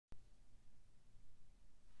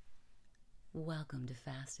Welcome to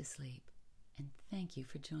Fast Asleep, and thank you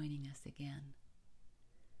for joining us again.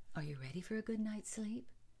 Are you ready for a good night's sleep?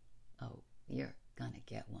 Oh, you're gonna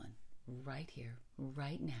get one right here,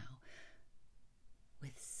 right now,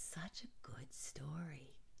 with such a good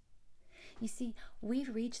story. You see,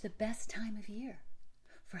 we've reached the best time of year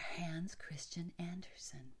for Hans Christian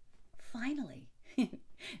Andersen. Finally!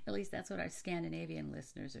 At least that's what our Scandinavian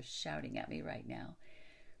listeners are shouting at me right now.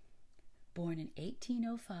 Born in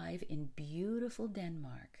 1805 in beautiful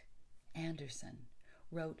Denmark, Andersen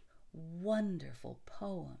wrote wonderful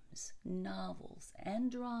poems, novels, and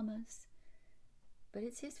dramas. But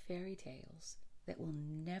it's his fairy tales that will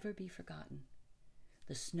never be forgotten.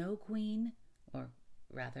 The Snow Queen, or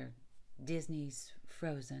rather Disney's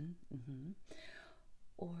Frozen,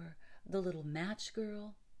 or The Little Match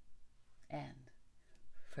Girl, and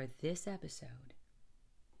for this episode,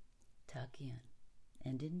 tuck in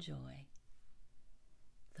and enjoy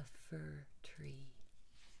The Fir Tree.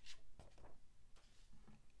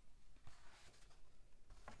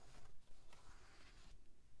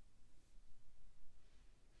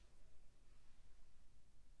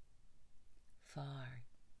 Far,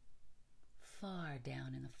 far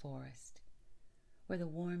down in the forest, where the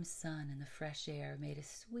warm sun and the fresh air made a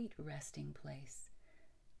sweet resting place,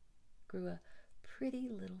 grew a pretty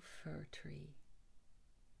little fir tree.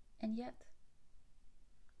 And yet,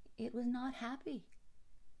 it was not happy.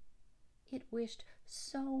 It wished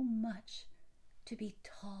so much to be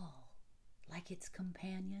tall, like its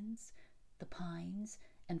companions, the pines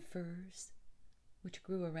and firs which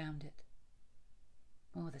grew around it.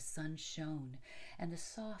 Oh, the sun shone, and the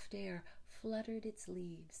soft air fluttered its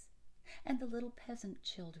leaves, and the little peasant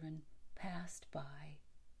children passed by,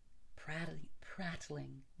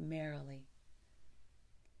 prattling merrily.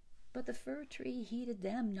 But the fir tree heeded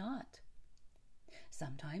them not.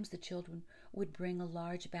 Sometimes the children would bring a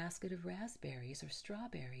large basket of raspberries or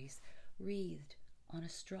strawberries wreathed on a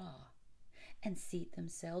straw, and seat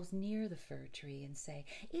themselves near the fir tree and say,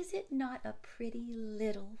 "Is it not a pretty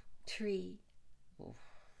little tree?" Oof.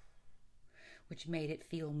 Which made it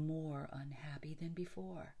feel more unhappy than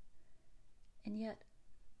before. And yet,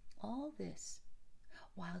 all this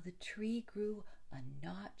while the tree grew a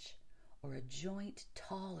notch or a joint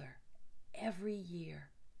taller every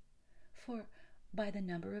year. For by the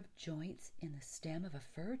number of joints in the stem of a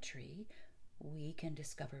fir tree, we can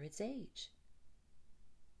discover its age.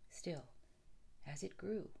 Still, as it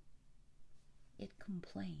grew, it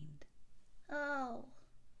complained, "Oh,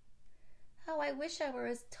 how I wish I were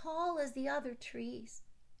as tall as the other trees.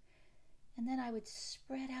 And then I would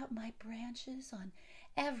spread out my branches on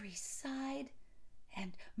every side,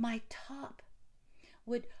 and my top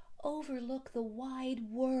would overlook the wide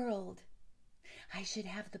world. I should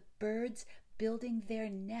have the birds building their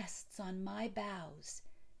nests on my boughs,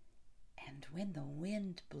 and when the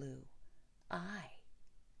wind blew, I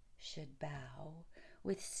should bow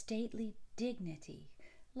with stately dignity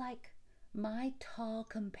like my tall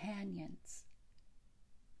companions."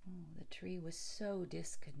 Oh, the tree was so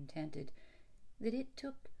discontented that it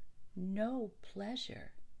took no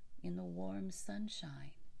pleasure in the warm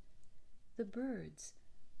sunshine, the birds,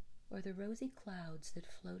 or the rosy clouds that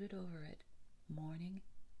floated over it morning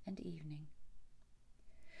and evening.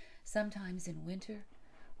 Sometimes in winter,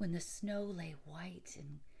 when the snow lay white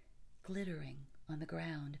and glittering on the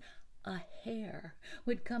ground, a hare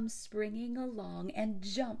would come springing along and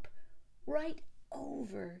jump right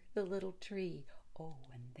over the little tree. Oh,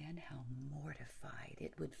 and then how mortified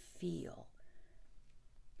it would feel.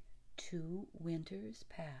 2 winters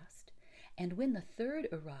passed, and when the third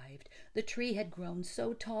arrived, the tree had grown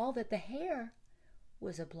so tall that the hare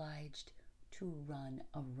was obliged to run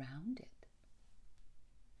around it.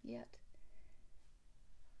 Yet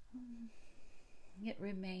it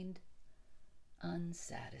remained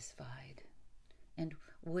unsatisfied and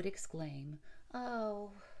would exclaim,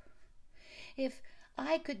 "Oh, if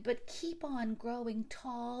I could but keep on growing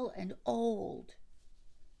tall and old.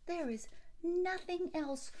 There is nothing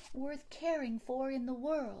else worth caring for in the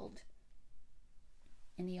world."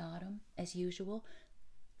 In the autumn, as usual,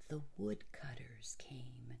 the woodcutters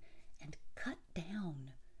came and cut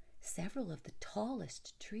down several of the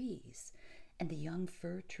tallest trees, and the young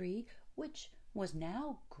fir tree, which was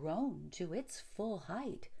now grown to its full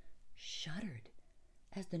height, shuddered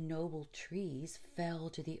as the noble trees fell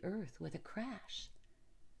to the earth with a crash.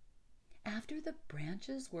 After the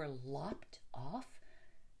branches were lopped off,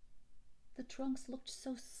 the trunks looked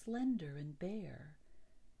so slender and bare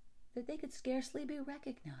that they could scarcely be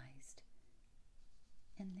recognized.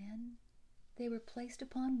 And then they were placed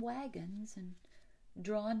upon wagons and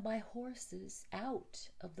drawn by horses out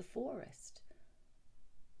of the forest.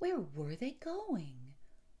 Where were they going?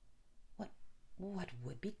 What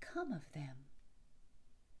would become of them?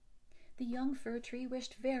 The young fir tree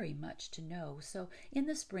wished very much to know, so in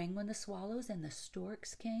the spring, when the swallows and the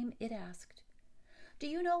storks came, it asked, "Do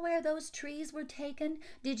you know where those trees were taken?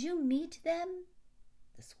 Did you meet them?"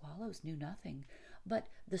 The swallows knew nothing, but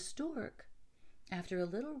the stork, after a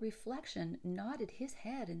little reflection, nodded his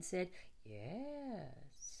head and said,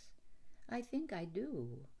 "Yes, I think I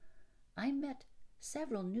do. I met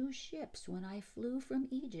several new ships when I flew from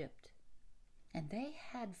Egypt, and they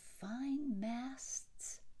had fine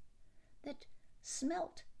masts that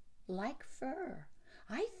smelt like fur.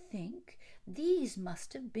 I think these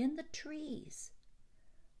must have been the trees.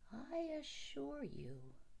 I assure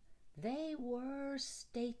you, they were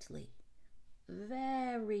stately,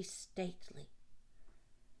 very stately.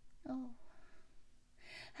 Oh,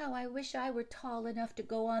 how I wish I were tall enough to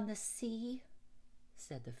go on the sea,"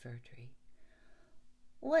 said the fir tree.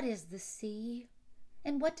 "What is the sea,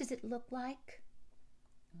 and what does it look like?"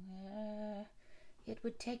 It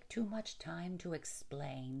would take too much time to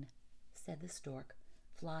explain," said the stork,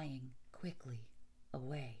 flying quickly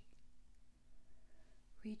away.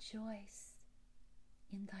 "Rejoice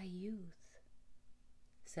in thy youth,"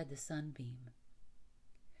 said the sunbeam.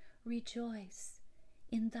 "Rejoice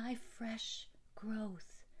in thy fresh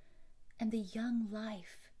growth and the young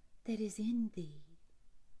life that is in thee."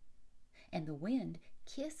 And the wind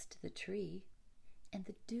kissed the tree, and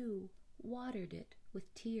the dew watered it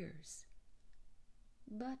with tears.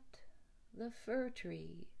 But the fir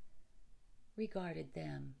tree regarded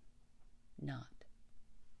them not.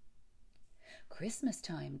 Christmas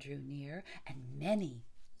time drew near, and many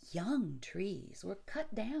young trees were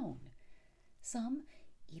cut down, some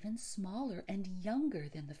even smaller and younger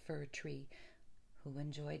than the fir tree, who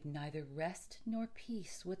enjoyed neither rest nor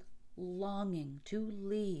peace with longing to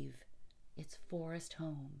leave its forest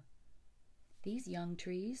home. These young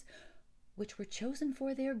trees, which were chosen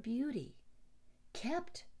for their beauty,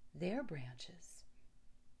 kept their branches,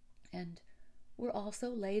 and were also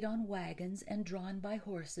laid on wagons and drawn by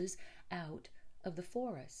horses out of the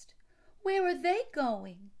forest. "Where are they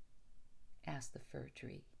going?" asked the fir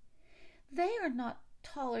tree. "They are not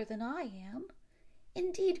taller than I am.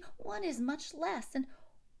 Indeed, one is much less. And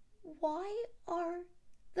why are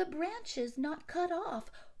the branches not cut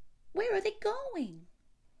off? Where are they going?"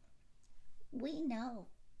 We know,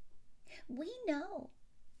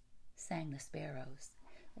 sang the sparrows.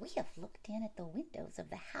 "We have looked in at the windows of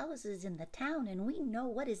the houses in the town, and we know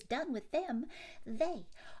what is done with them. They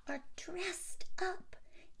are dressed up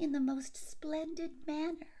in the most splendid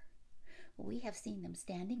manner. We have seen them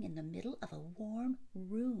standing in the middle of a warm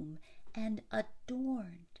room and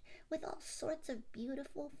adorned with all sorts of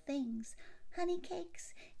beautiful things, honey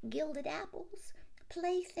cakes, gilded apples,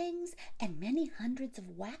 playthings, and many hundreds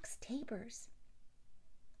of wax tapers."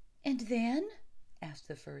 "And then?" asked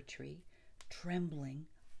the fir tree, trembling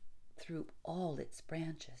through all its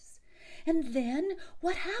branches. "And then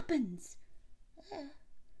what happens?"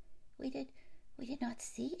 We did not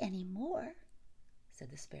see any more,"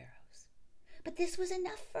 said the sparrows. "But this was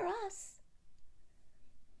enough for us."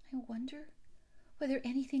 "I wonder whether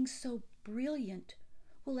anything so brilliant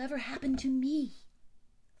will ever happen to me,"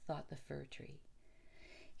 thought the fir tree.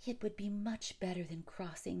 "It would be much better than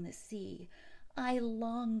crossing the sea. I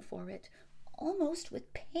long for it, almost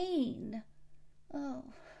with pain.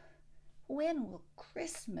 Oh, when will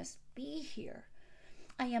Christmas be here?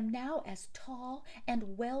 I am now as tall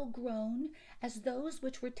and well grown as those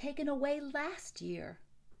which were taken away last year.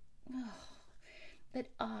 Oh,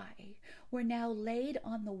 that I were now laid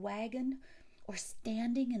on the wagon, or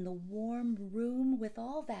standing in the warm room with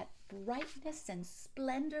all that brightness and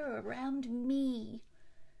splendor around me.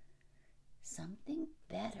 Something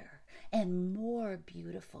better and more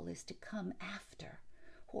beautiful is to come after,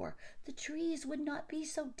 or the trees would not be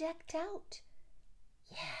so decked out.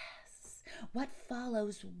 Yes, what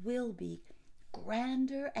follows will be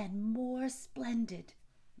grander and more splendid.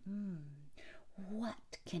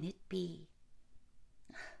 What can it be?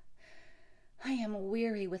 I am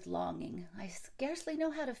weary with longing. I scarcely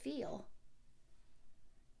know how to feel."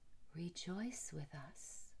 "Rejoice with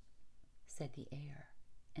us," said the air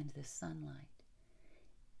and the sunlight.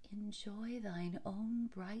 "Enjoy thine own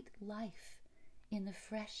bright life in the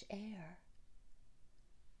fresh air."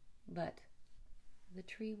 But the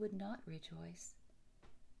tree would not rejoice,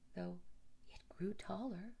 though it grew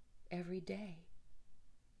taller every day.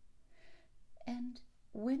 And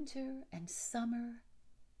winter and summer,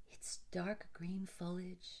 its dark green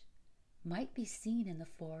foliage, might be seen in the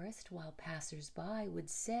forest, while passers-by would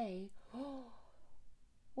say, "Oh,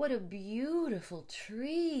 what a beautiful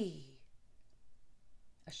tree!"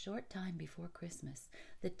 A short time before Christmas,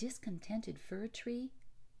 the discontented fir tree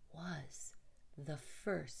was the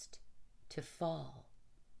first to fall.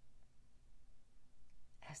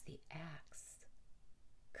 As the axe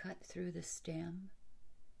cut through the stem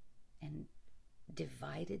and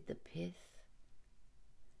divided the pith,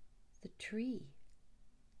 the tree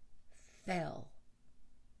fell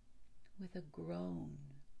with a groan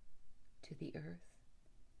to the earth,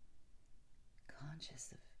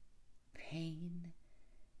 conscious of pain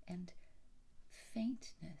and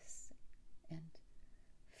faintness, and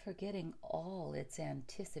forgetting all its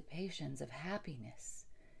anticipations of happiness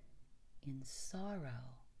in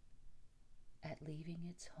sorrow at leaving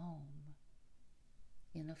its home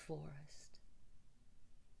in a forest.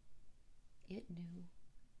 It knew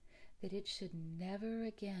that it should never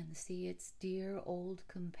again see its dear old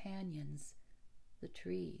companions, the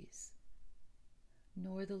trees,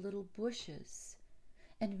 nor the little bushes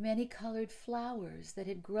and many-colored flowers that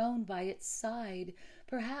had grown by its side,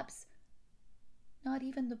 perhaps not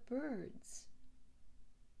even the birds.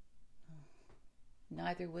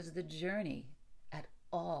 Neither was the journey at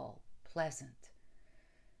all pleasant.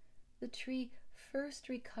 The tree first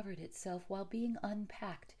recovered itself while being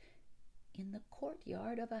unpacked in the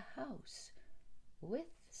courtyard of a house with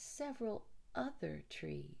several other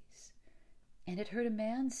trees, and it heard a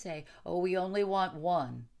man say, "Oh, we only want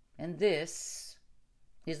one, and this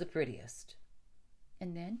is the prettiest."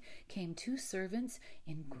 And then came two servants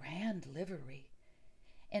in grand livery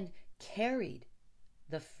and carried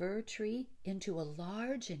the fir tree into a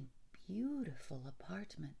large and beautiful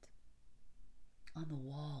apartment. On the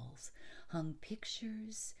walls hung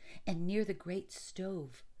pictures, and near the great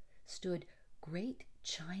stove stood great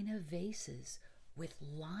china vases with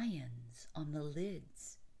lions on the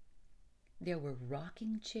lids. There were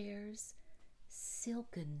rocking chairs,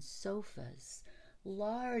 silken sofas,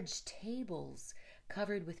 large tables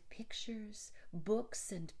covered with pictures,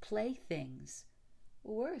 books, and playthings,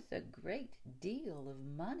 worth a great deal of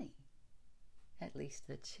money. At least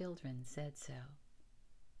the children said so.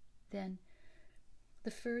 Then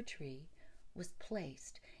the fir tree was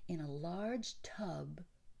placed in a large tub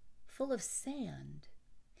full of sand,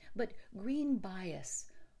 but green bias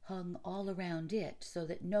hung all around it so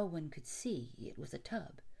that no one could see it was a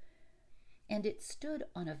tub, and it stood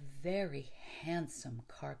on a very handsome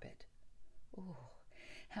carpet. Oh,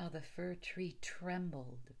 how the fir tree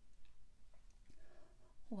trembled!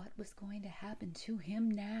 What was going to happen to him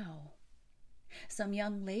now? Some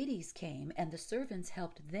young ladies came, and the servants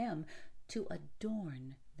helped them to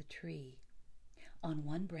adorn the tree. On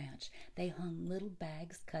one branch they hung little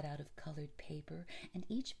bags cut out of colored paper, and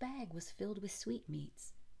each bag was filled with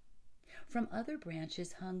sweetmeats. From other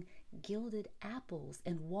branches hung gilded apples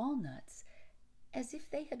and walnuts, as if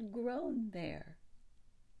they had grown there.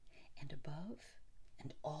 And above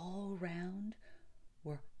and all round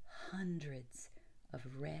were hundreds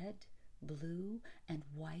of red, blue, and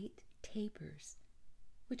white tapers,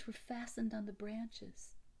 which were fastened on the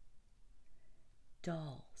branches.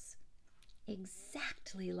 Dolls,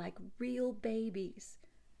 exactly like real babies,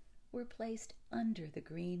 were placed under the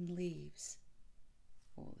green leaves.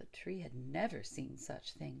 Oh, the tree had never seen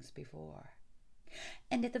such things before.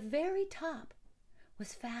 And at the very top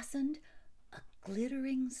was fastened a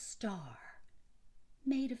glittering star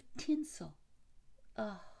made of tinsel.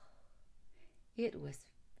 Oh, it was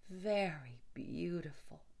very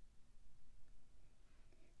beautiful.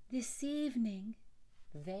 "This evening,"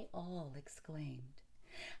 they all exclaimed,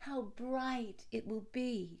 "how bright it will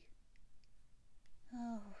be!"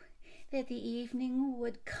 Oh, that the evening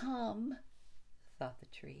would come, thought the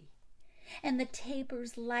tree, and the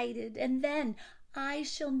tapers lighted, and then I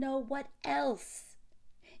shall know what else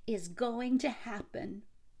is going to happen.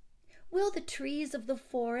 Will the trees of the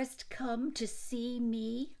forest come to see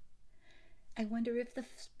me? I wonder if the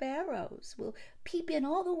sparrows will peep in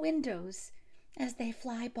all the windows as they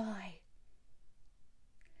fly by.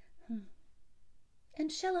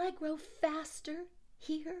 And shall I grow faster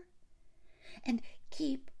here and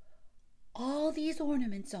keep all these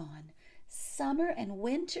ornaments on, summer and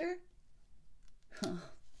winter?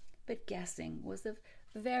 But guessing was of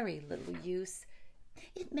very little use.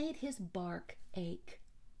 It made his bark ache,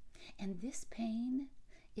 and this pain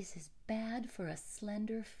is as bad for a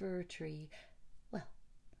slender fir tree, well,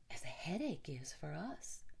 as a headache is for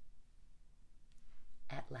us.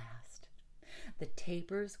 At last, the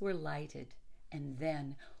tapers were lighted, and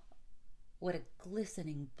then what a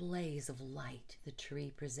glistening blaze of light the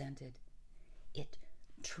tree presented. It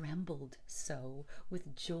trembled so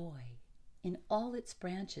with joy in all its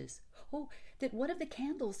branches, that one of the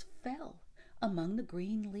candles fell among the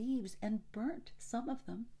green leaves and burnt some of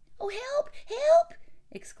them. "Oh, help! Help!"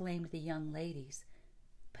 exclaimed the young ladies.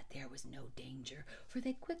 But there was no danger, for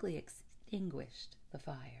they quickly extinguished the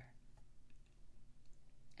fire.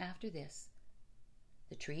 After this,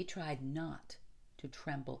 the tree tried not to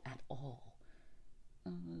tremble at all.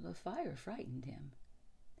 The fire frightened him.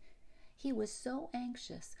 He was so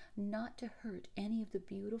anxious not to hurt any of the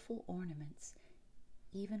beautiful ornaments,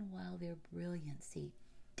 even while their brilliancy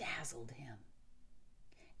dazzled him.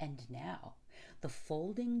 And now the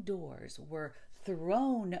folding doors were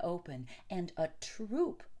thrown open, and a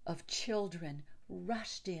troop of children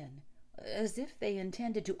rushed in, as if they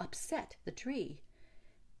intended to upset the tree.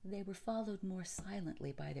 They were followed more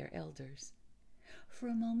silently by their elders. For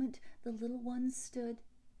a moment the little ones stood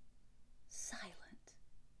silent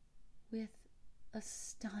with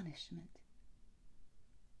astonishment.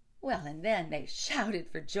 Well, and then they shouted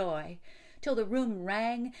for joy, till the room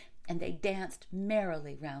rang, and they danced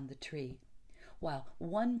merrily round the tree, while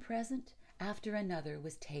one present after another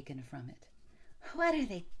was taken from it. "What are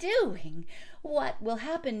they doing? What will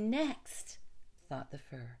happen next?" thought the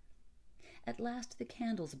fir. At last the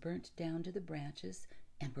candles burnt down to the branches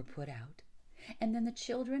and were put out, and then the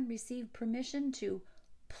children received permission to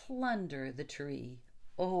plunder the tree.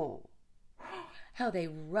 Oh, how they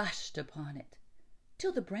rushed upon it,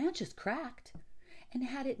 till the branches cracked, and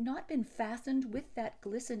had it not been fastened with that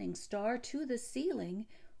glistening star to the ceiling,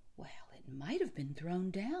 well, it might have been thrown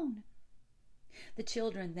down. The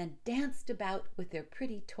children then danced about with their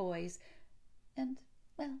pretty toys, and,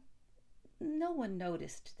 well, no one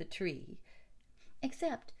noticed the tree,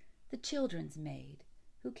 except the children's maid,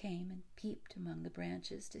 who came and peeped among the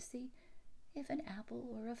branches to see if an apple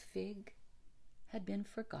or a fig had been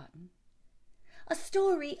forgotten. "A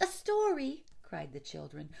story! A story!" cried the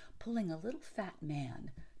children, pulling a little fat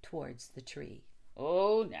man towards the tree.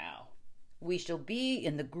 "Oh, now, we shall be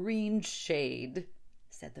in the green shade,"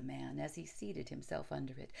 said the man as he seated himself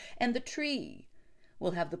under it, "and the tree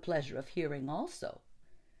will have the pleasure of hearing also.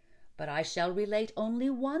 But I shall relate only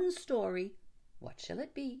one story. What shall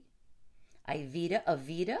it be? Ivida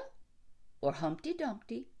Avida, or Humpty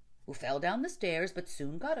Dumpty, who fell down the stairs but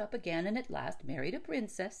soon got up again and at last married a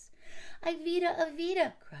princess?" "Ivida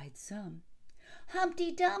Avida!" cried some.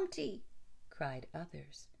 "Humpty Dumpty!" cried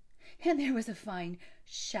others. And there was a fine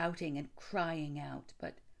shouting and crying out,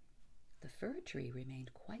 but the fir tree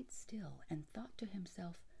remained quite still and thought to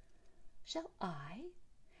himself, "Shall I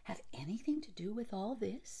have anything to do with all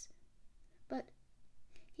this?" But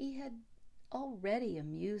he had already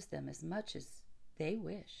amused them as much as they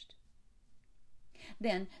wished.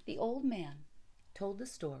 Then the old man told the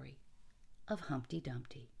story of Humpty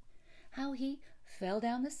Dumpty, how he fell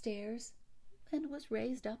down the stairs and was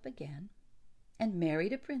raised up again, and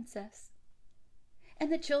married a princess.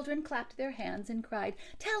 And the children clapped their hands and cried,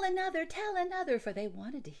 tell another, for they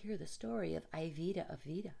wanted to hear the story of Ivida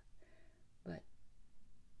Avida. But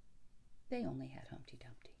they only had Humpty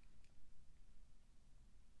Dumpty.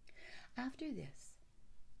 After this,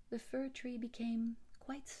 the fir tree became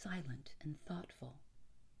quite silent and thoughtful.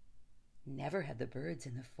 Never had the birds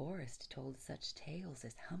in the forest told such tales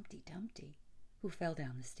as Humpty Dumpty, who fell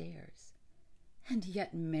down the stairs, and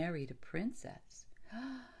yet married a princess.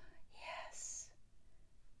 Yes,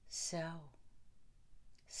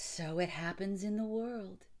 so it happens in the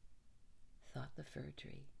world, thought the fir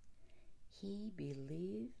tree. He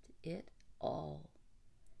believed it all,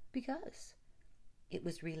 because it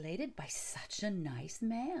was related by such a nice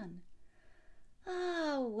man.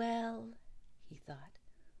 Ah, well, he thought,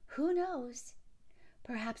 who knows?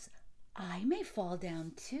 Perhaps I may fall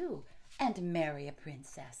down too and marry a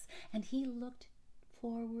princess. And he looked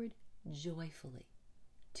forward joyfully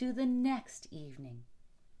to the next evening,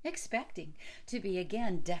 expecting to be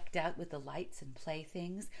again decked out with the lights and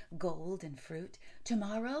playthings, gold and fruit.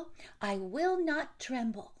 Tomorrow I will not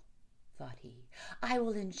tremble, thought he. I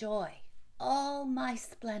will enjoy all my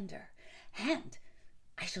splendor, and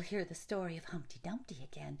I shall hear the story of Humpty Dumpty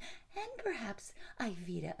again, and perhaps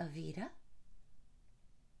Ivida Avida.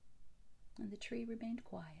 And the tree remained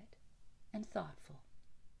quiet and thoughtful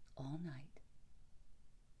all night.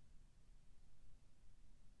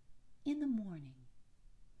 In the morning,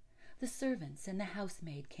 the servants and the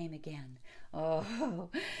housemaid came again. Oh,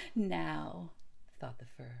 now, thought the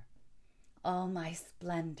fir, all my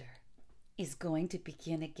splendor is going to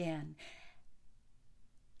begin again.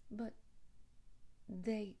 But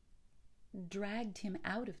they dragged him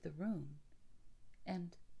out of the room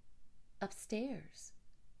and upstairs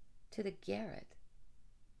to the garret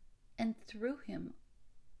and threw him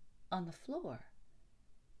on the floor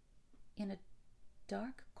in a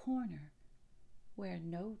dark corner where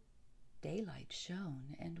no daylight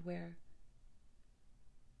shone, and where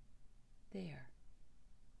there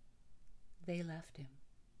they left him.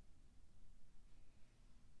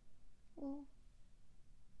 "Well,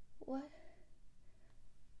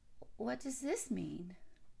 what does this mean?"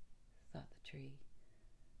 thought the tree.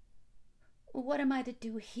 "What am I to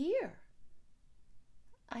do here?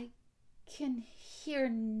 I can hear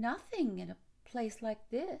nothing in a place like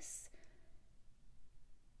this."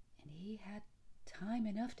 And he had time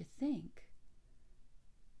enough to think.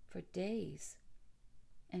 For days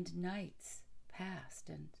and nights passed,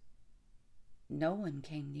 and no one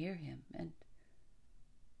came near him, and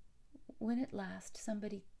when at last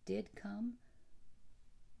somebody did come,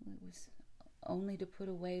 it was only to put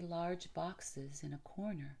away large boxes in a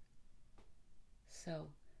corner.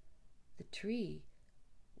 So the tree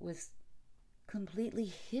was completely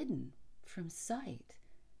hidden from sight,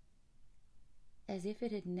 as if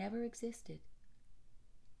it had never existed.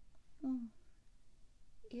 "Oh,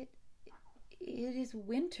 it is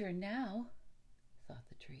winter now," thought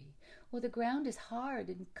the tree. "Well, the ground is hard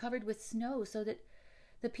and covered with snow, so that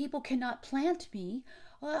the people cannot plant me.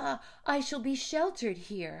 I shall be sheltered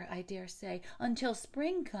here, I dare say, until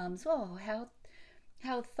spring comes. Oh,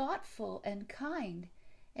 how thoughtful and kind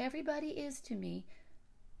everybody is to me.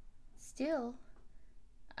 Still,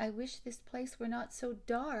 I wish this place were not so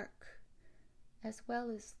dark, as well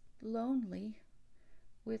as lonely,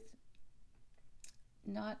 with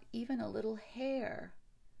not even a little hare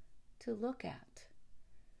to look at."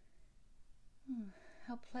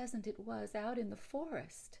 How pleasant it was out in the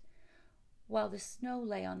forest, while the snow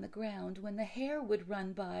lay on the ground, when the hare would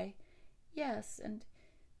run by, yes, and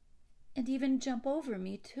even jump over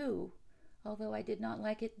me too, although I did not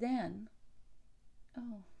like it then.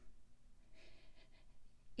 Oh,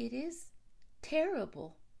 it is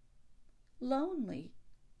terrible, lonely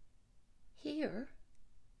here.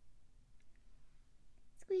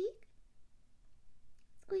 "Squeak,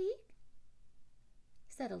 squeak,"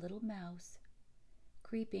 said a little mouse,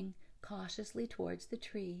 creeping cautiously towards the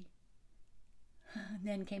tree.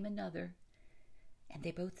 Then came another, and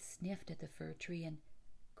they both sniffed at the fir tree and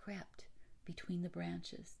crept between the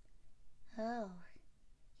branches. "Oh,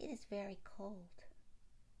 it is very cold,"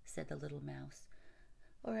 said the little mouse,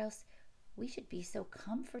 "or else we should be so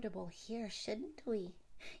comfortable here, shouldn't we,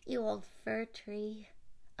 you old fir tree?"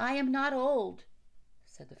 "I am not old,"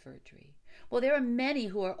 said the fir tree. "Well, there are many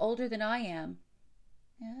who are older than I am."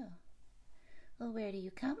 "Oh, well, where do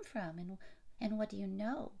you come from, and what do you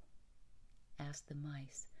know?" asked the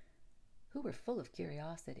mice, who were full of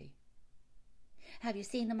curiosity. "Have you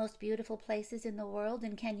seen the most beautiful places in the world,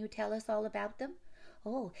 and can you tell us all about them?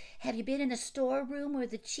 Oh, have you been in a storeroom where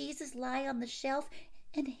the cheeses lie on the shelf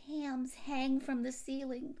and hams hang from the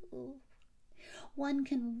ceiling? Ooh. One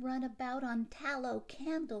can run about on tallow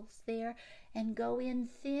candles there and go in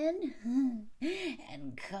thin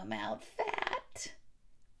and come out fat."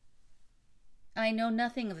 "I know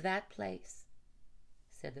nothing of that place,"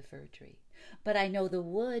 said the fir tree, "but I know the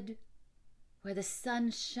wood, where the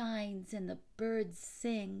sun shines and the birds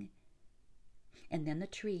sing." And then the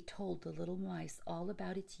tree told the little mice all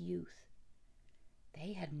about its youth.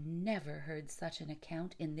 They had never heard such an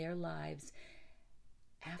account in their lives.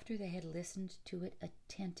 After they had listened to it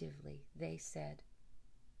attentively, they said,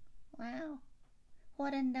 "Wow,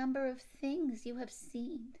 what a number of things you have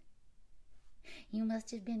seen. You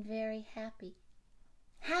must have been very happy."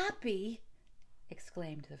 "Happy!"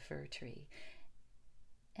 exclaimed the fir tree.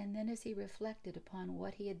 And then, as he reflected upon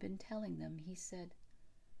what he had been telling them, he said,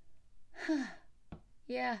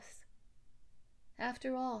 "Yes,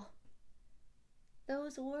 after all,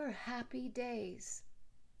 those were happy days."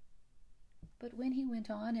 But when he went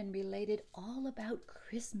on and related all about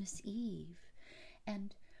Christmas Eve,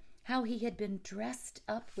 and how he had been dressed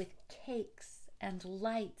up with cakes and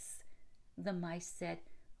lights, the mice said,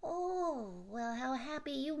 "Oh, well, how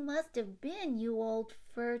happy you must have been, you old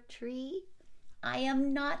fir tree." "I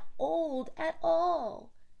am not old at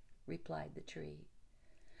all," replied the tree.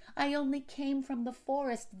 "I only came from the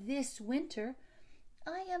forest this winter.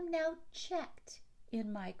 I am now checked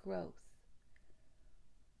in my growth."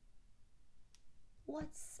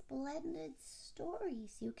 "What splendid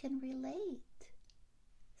stories you can relate,"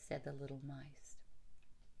 said the little mice.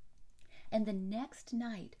 And the next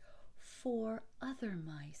night 4 other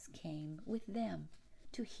mice came with them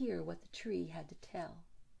to hear what the tree had to tell.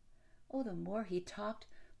 Oh, the more he talked,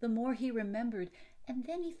 the more he remembered, and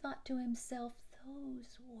then he thought to himself,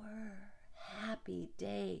 those were happy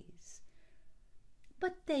days.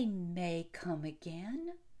 But they may come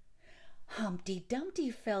again. Humpty Dumpty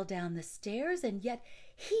fell down the stairs, and yet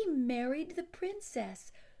he married the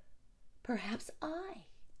princess. Perhaps I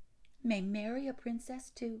may marry a princess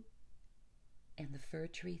too. And the fir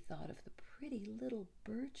tree thought of the pretty little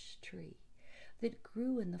birch tree that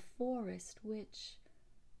grew in the forest, which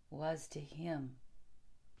was to him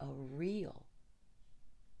a real,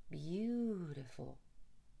 beautiful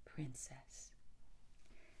princess.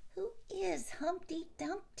 "Who is Humpty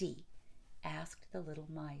Dumpty?" asked the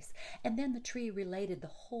little mice. And then the tree related the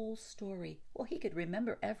whole story. Well, he could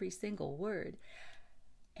remember every single word.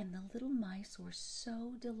 And the little mice were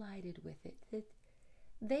so delighted with it that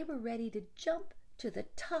they were ready to jump to the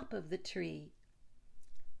top of the tree.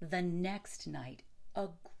 The next night, a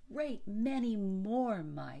great many more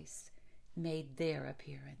mice made their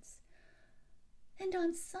appearance. And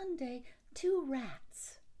on Sunday, 2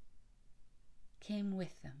 rats came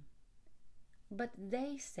with them. But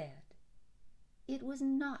they said it was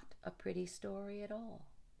not a pretty story at all.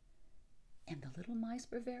 And the little mice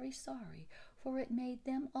were very sorry, for it made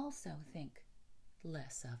them also think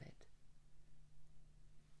less of it.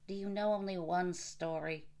 "Do you know only one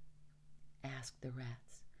story?" asked the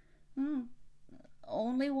rats.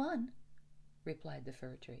 "Only one," replied the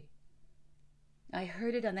fir tree. "I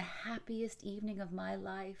heard it on the happiest evening of my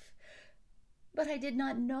life, but I did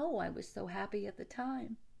not know I was so happy at the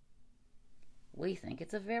time." "We think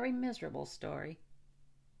it's a very miserable story,"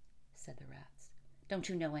 said the rats. "Don't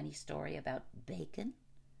you know any story about bacon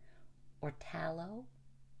or tallow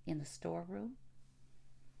in the storeroom?"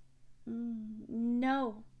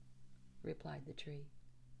 "No," replied the tree.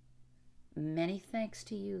 "Many thanks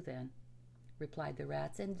to you, then," replied the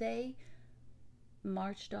rats, and they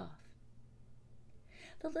marched off.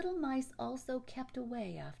 The little mice also kept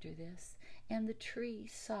away after this, and the tree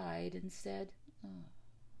sighed and said, "Oh."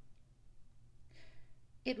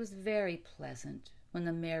 It was very pleasant when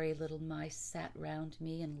the merry little mice sat round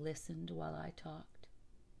me and listened while I talked.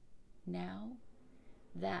 Now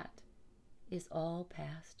that is all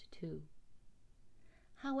past too.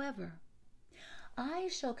 However, I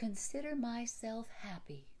shall consider myself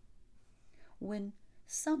happy when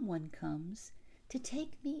someone comes to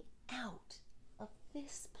take me out of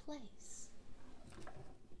this place.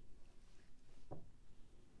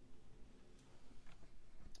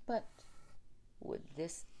 But would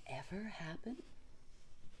this ever happen?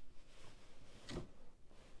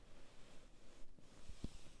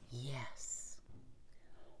 Yes.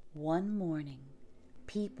 One morning,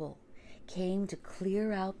 people came to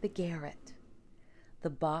clear out the garret. The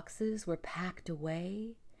boxes were packed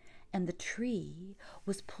away, and the tree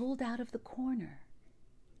was pulled out of the corner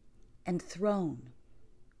and thrown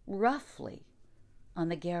roughly on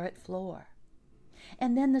the garret floor.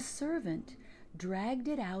 And then the servant dragged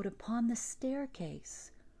it out upon the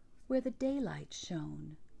staircase where the daylight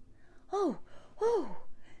shone. "Oh, oh,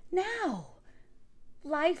 now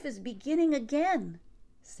life is beginning again,"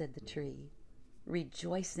 said the tree,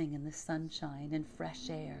 rejoicing in the sunshine and fresh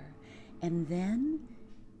air. And then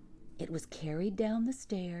it was carried down the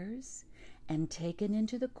stairs and taken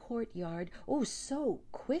into the courtyard, so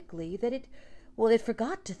quickly that it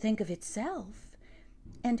forgot to think of itself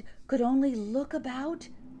and could only look about.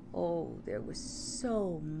 There was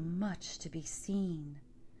so much to be seen.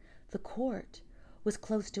 The court was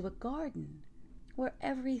close to a garden where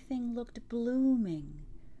everything looked blooming.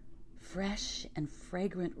 Fresh and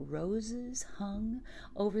fragrant roses hung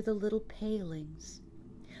over the little palings.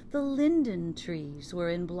 The linden trees were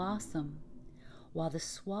in blossom, while the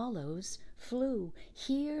swallows flew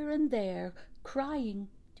here and there, crying,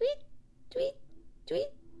 "Tweet, tweet, tweet,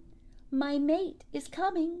 my mate is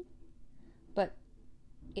coming." But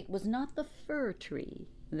it was not the fir tree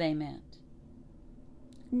they meant.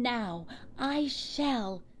 "Now I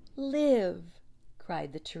shall live,"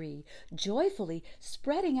 cried the tree, joyfully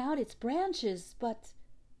spreading out its branches. But,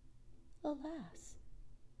 alas,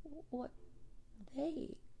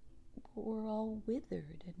 they were all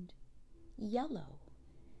withered and yellow,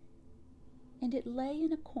 and it lay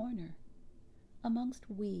in a corner amongst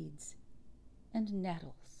weeds and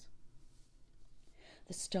nettles.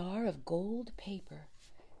 The star of gold paper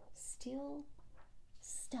still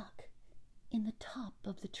stuck in the top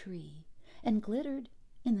of the tree and glittered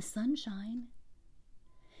in the sunshine.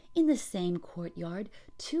 In the same courtyard,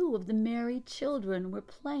 2 of the merry children were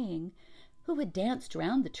playing, who had danced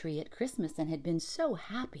round the tree at Christmas and had been so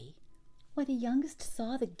happy. Why, the youngest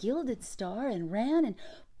saw the gilded star and ran and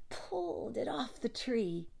pulled it off the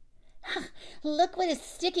tree. "Look what is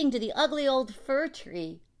sticking to the ugly old fir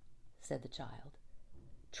tree," said the child,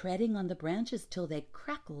 treading on the branches till they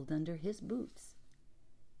crackled under his boots.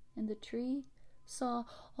 And the tree saw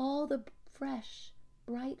all the fresh,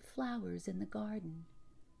 bright flowers in the garden,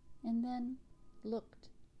 and then looked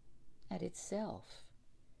at itself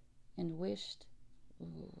and wished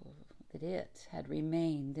that it had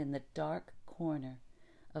remained in the dark corner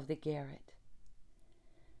of the garret.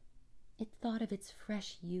 It thought of its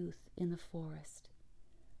fresh youth in the forest,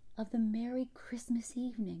 of the merry Christmas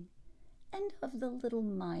evening, and of the little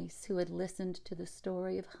mice who had listened to the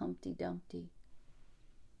story of Humpty Dumpty.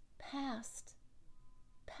 "Past,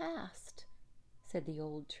 past," said the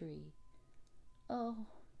old tree. "Oh,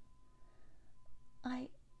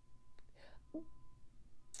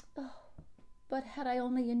 but had I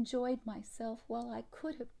only enjoyed myself while I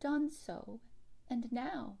could have done so, and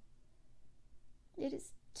now it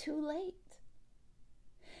is too late."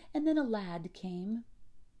 And then a lad came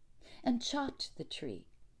and chopped the tree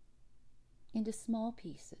into small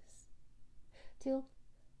pieces, till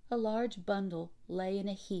a large bundle lay in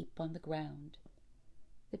a heap on the ground.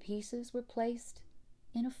 The pieces were placed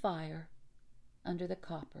in a fire under the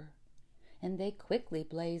copper, and they quickly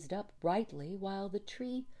blazed up brightly, while the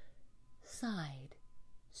tree sighed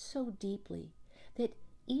so deeply that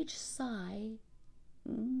each sigh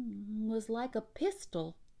was like a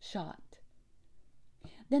pistol shot.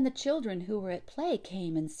 Then the children who were at play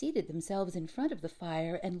came and seated themselves in front of the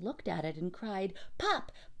fire and looked at it and cried,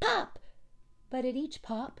 "Pop! Pop!" But at each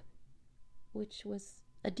pop, which was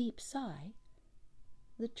a deep sigh,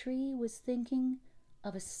 the tree was thinking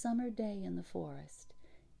of a summer day in the forest,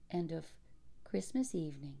 and of Christmas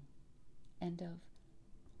evening, and of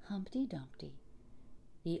Humpty Dumpty,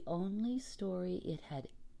 the only story it had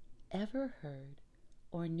ever heard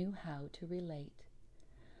or knew how to relate,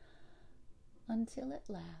 until at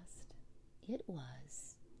last it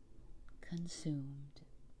was consumed.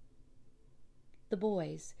 The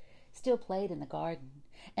boys still played in the garden,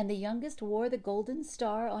 and the youngest wore the golden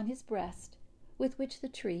star on his breast, with which the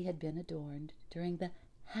tree had been adorned during the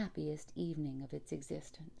happiest evening of its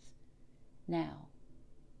existence. Now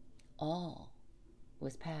all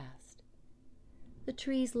was past. The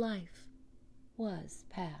tree's life was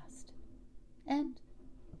past, and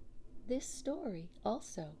this story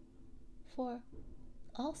also, for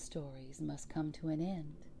all stories must come to an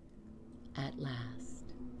end at last.